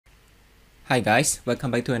Hi guys,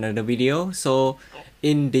 welcome back to another video. So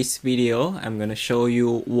in this video I'm gonna show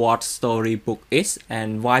you what Storybook is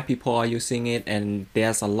and why people are using it, and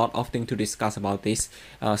there's a lot of things to discuss about this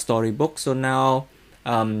Storybook. So now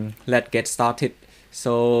let's get started.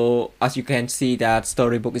 So as you can see that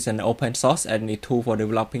Storybook is an open source and a tool for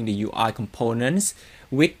developing the UI components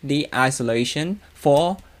with the isolation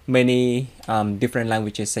for many different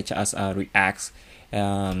languages such as React,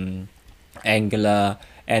 Angular,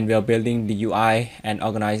 and we are building the UI and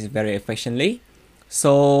organize it very efficiently.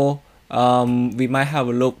 So we might have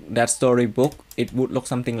a look that Storybook. It would look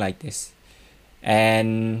something like this,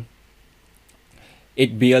 and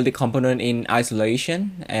it build the component in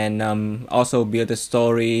isolation and also build the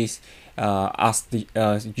stories as the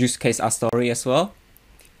use case as story as well.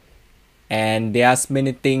 And there's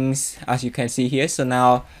many things as you can see here. So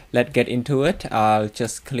now let's get into it. I'll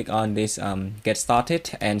just click on this get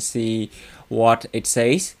started and see what it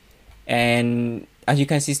says. And as you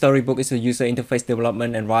can see, Storybook is a user interface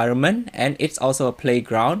development environment, and it's also a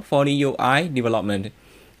playground for the UI development.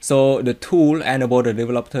 So the tool enable the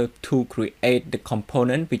developer to create the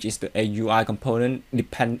component, which is the UI component,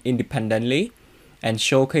 independently, and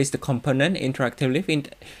showcase the component interactively in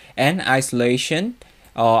an isolation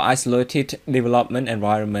or isolated development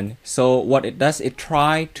environment. So what it does, it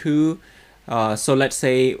try to so let's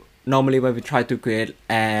say normally when we try to create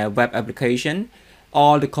a web application,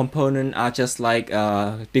 all the components are just like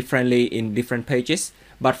differently in different pages.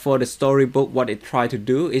 But for the Storybook, what it try to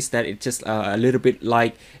do is that it just a little bit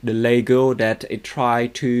like the Lego, that it try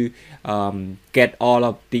to get all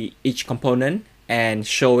of the each component and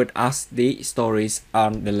show it as the stories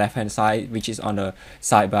on the left hand side, which is on the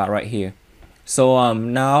sidebar right here. So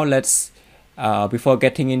now let's before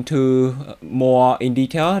getting into more in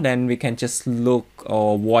detail, then we can just look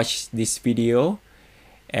or watch this video.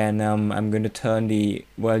 And I'm going to turn the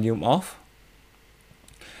volume off.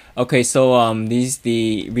 Okay, so this is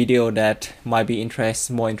the video that might be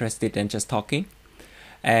more interested than just talking.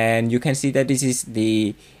 And you can see that this is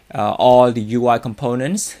the all the UI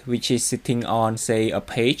components which is sitting on, say, a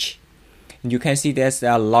page. You can see there's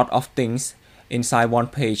a lot of things inside one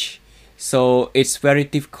page. So it's very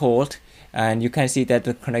difficult, and you can see that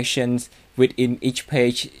the connections within each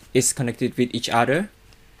page is connected with each other.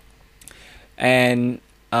 And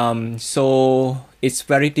so it's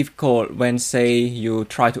very difficult when, say, you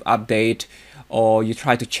try to update or you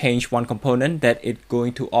try to change one component, that it's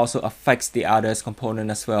going to also affect the others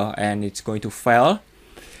component as well, and it's going to fail.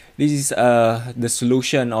 This is the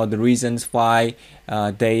solution or the reasons why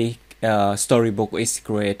Storybook is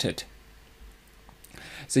created.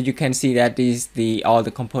 So you can see that this is all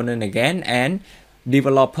the component again, and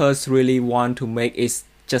developers really want to make it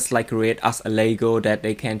just like create as a Lego, that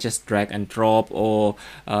they can just drag and drop, or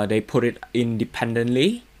they put it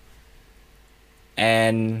independently.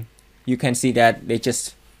 And you can see that they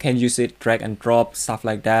just can use it, drag and drop, stuff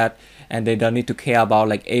like that, and they don't need to care about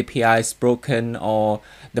like APIs broken or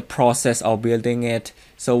the process of building it.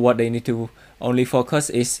 So what they need to only focus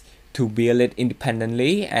is to build it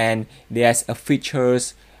independently, and there's a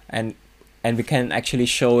features, and we can actually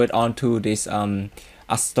show it onto this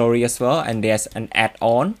a story as well, and there's an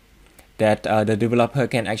add-on that the developer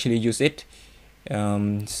can actually use it.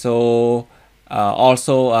 Also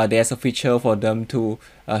there's a feature for them to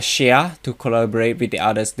share, to collaborate with the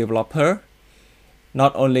others developer.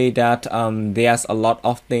 Not only that, there's a lot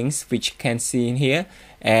of things which can see in here,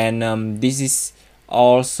 and this is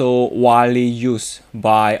also widely used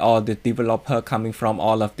by all the developer coming from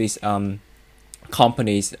all of these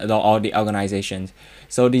companies or the organizations.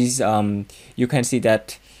 So this you can see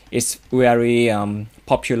that it's very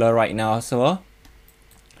popular right now.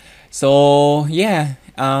 So yeah,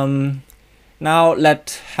 now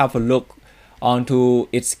let's have a look onto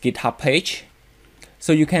its GitHub page.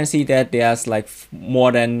 So you can see that there's like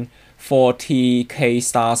more than 40k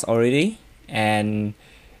stars already, and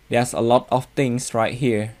there's a lot of things right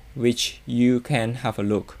here which you can have a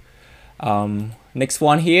look. Next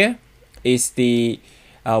one here is the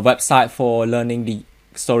website for learning the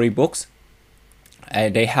storybooks.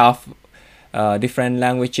 They have different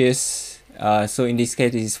languages. So in this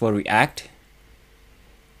case, this is for React,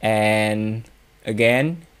 and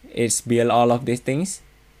again, it's build all of these things.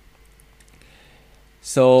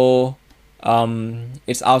 So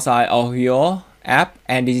it's outside of your app,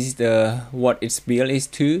 and this is what it's built is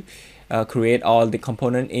to create all the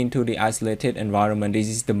component into the isolated environment. This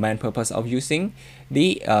is the main purpose of using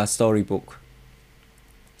the Storybook,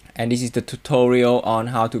 and this is the tutorial on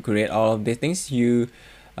how to create all of these things. You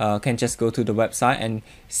can just go to the website and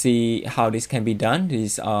see how this can be done.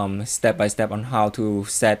 This is step by step on how to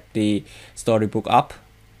set the Storybook up.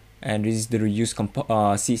 and this is the reuse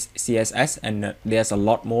CSS, and there's a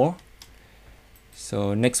lot more.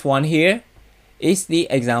 So next one here is the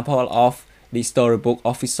example of the Storybook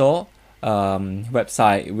official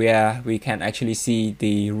website, where we can actually see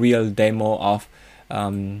the real demo of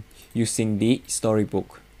using the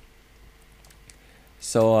Storybook.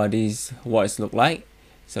 So this is what it looks like.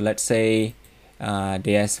 So let's say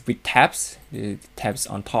there's with tabs, the tabs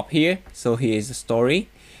on top here. So here is the story.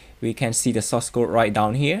 We can see the source code right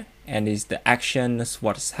down here, and is the actions,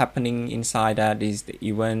 what's happening inside that, is the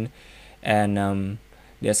event, and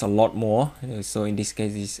there's a lot more. So in this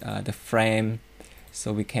case is the frame,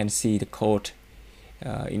 so we can see the code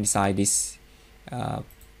inside this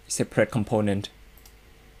separate component.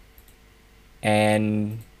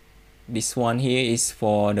 And this one here is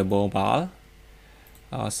for the mobile,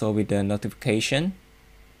 so with the notification.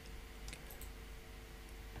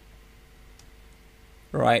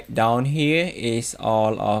 Right down here is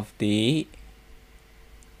all of the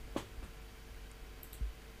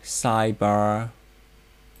sidebar.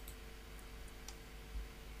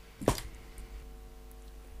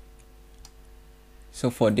 So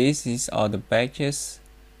for this is all the badges,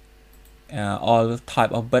 all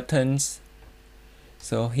type of buttons.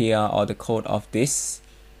 So here are all the code of this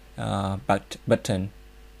button.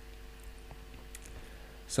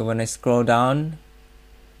 So when I scroll down,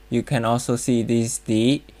 you can also see this,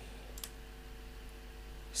 the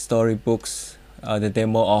storybooks, the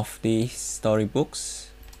demo of the storybooks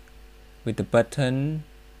with the button.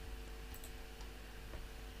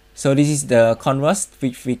 So this is the canvas,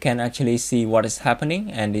 which we can actually see what is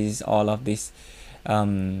happening, and this is all of this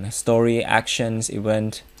story, actions,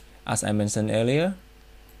 event, as I mentioned earlier.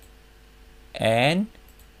 And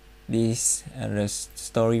this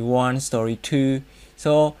story 1, story 2.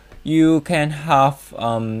 So you can have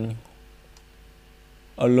a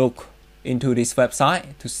look into this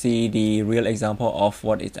website to see the real example of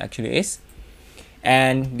what it actually is.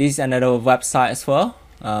 And this is another website as well.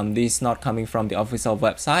 This is not coming from the official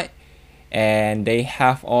website, and they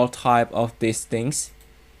have all type of these things,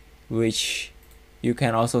 which you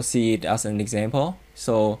can also see it as an example.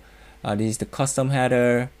 So this is the custom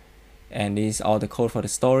header, and this is all the code for the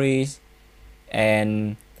stories.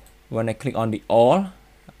 And when I click on the all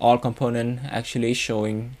component actually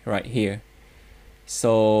showing right here.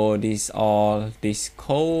 So this all this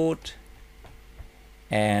code,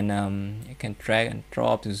 and you can drag and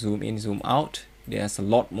drop to zoom in, zoom out. There's a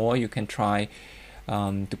lot more you can try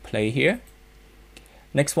to play here.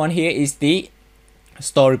 Next one here is the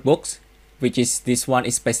storybooks, which is this one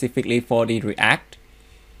is specifically for the React,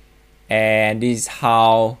 and this is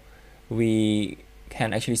how we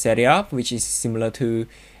can actually set it up, which is similar to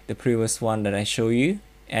the previous one that I show you,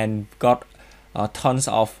 and got tons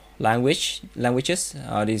of languages.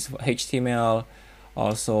 This HTML,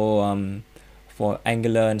 also for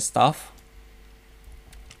Angular and stuff.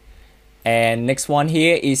 And next one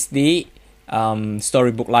here is the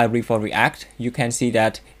Storybook library for React. You can see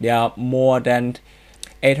that there are more than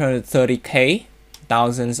 830k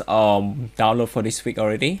thousands download for this week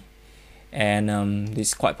already, and this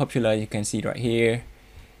is quite popular. You can see right here.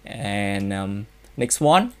 And next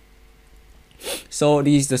one. So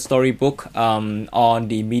this is the Storybook on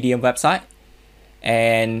the Medium website,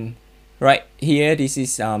 and right here this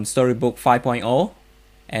is Storybook 5.0,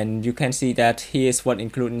 and you can see that here's what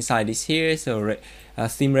included inside this here. So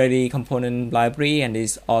theme ready component library, and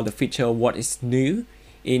this is all the feature what is new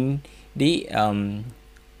in the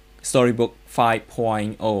Storybook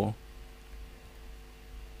 5.0.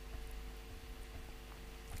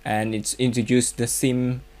 And it's introduced the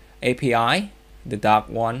sim API, the dark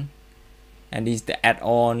one, and this is the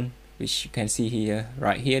add-on, which you can see here,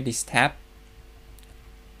 right here, this tab,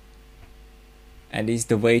 and this is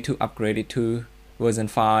the way to upgrade it to version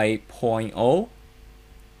 5.0.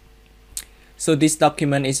 So this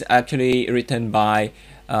document is actually written by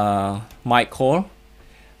Michael.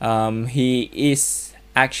 He is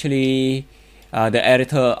actually the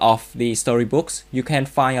editor of the storybooks. You can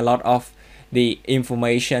find a lot of the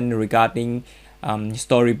information regarding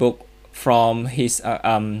Storybook from his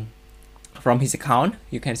account.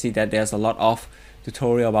 You can see that there's a lot of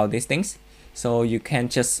tutorial about these things, so you can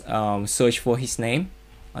just search for his name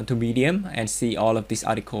onto Medium and see all of these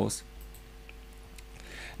articles.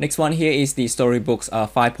 Next one here is the Storybooks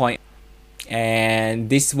 5.0, and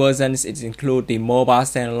this versions it include the mobile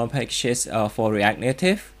standalone packages for React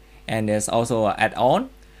Native, and there's also an add-on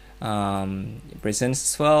presents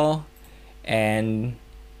as well. And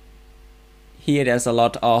here there's a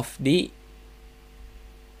lot of the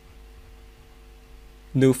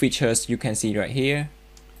new features you can see right here.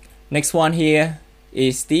 Next one here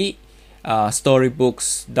is the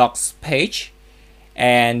Storybook's docs page,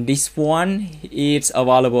 and this one is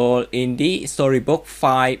available in the Storybook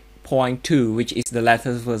 5.2, which is the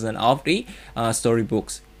latest version of the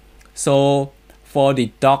Storybooks. So for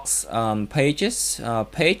the docs page,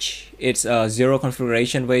 it's a zero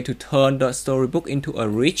configuration way to turn the Storybook into a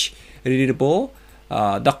rich, readable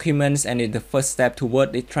documents, and it's the first step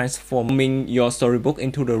toward it transforming your Storybook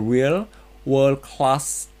into the real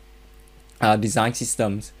world-class design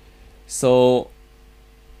systems. So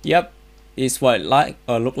yep, is what it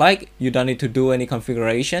look like. You don't need to do any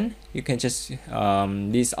configuration. You can just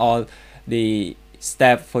these are the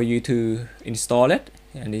step for you to install it,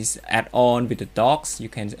 and this add-on with the docs you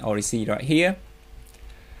can already see right here.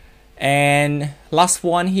 And last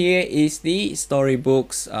one here is the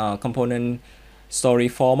Storybook's component story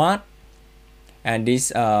format, and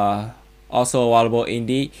this also available in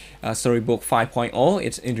the Storybook 5.0.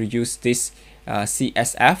 It's introduced this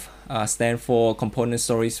CSF, stand for component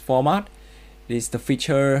stories format. This is the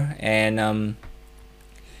feature, and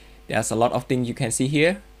there's a lot of things you can see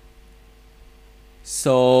here.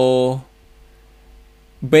 So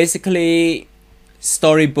basically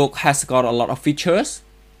Storybook has got a lot of features,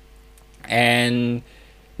 and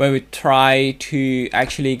when we try to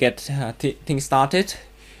actually get things started,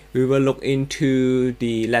 we will look into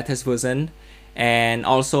the latest version. And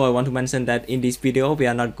also I want to mention that in this video we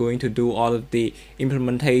are not going to do all of the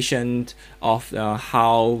implementation of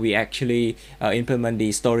how we actually implement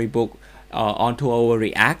the Storybook onto our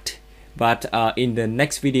React, but in the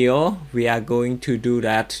next video we are going to do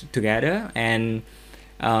that together. And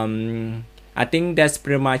I think that's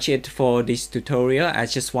pretty much it for this tutorial. I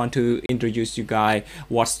just want to introduce you guys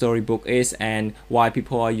what Storybook is and why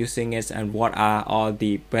people are using it, and what are all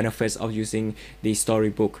the benefits of using the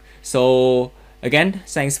Storybook. So again,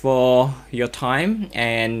 thanks for your time,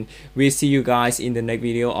 and we'll see you guys in the next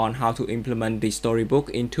video on how to implement the Storybook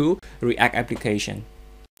into React application.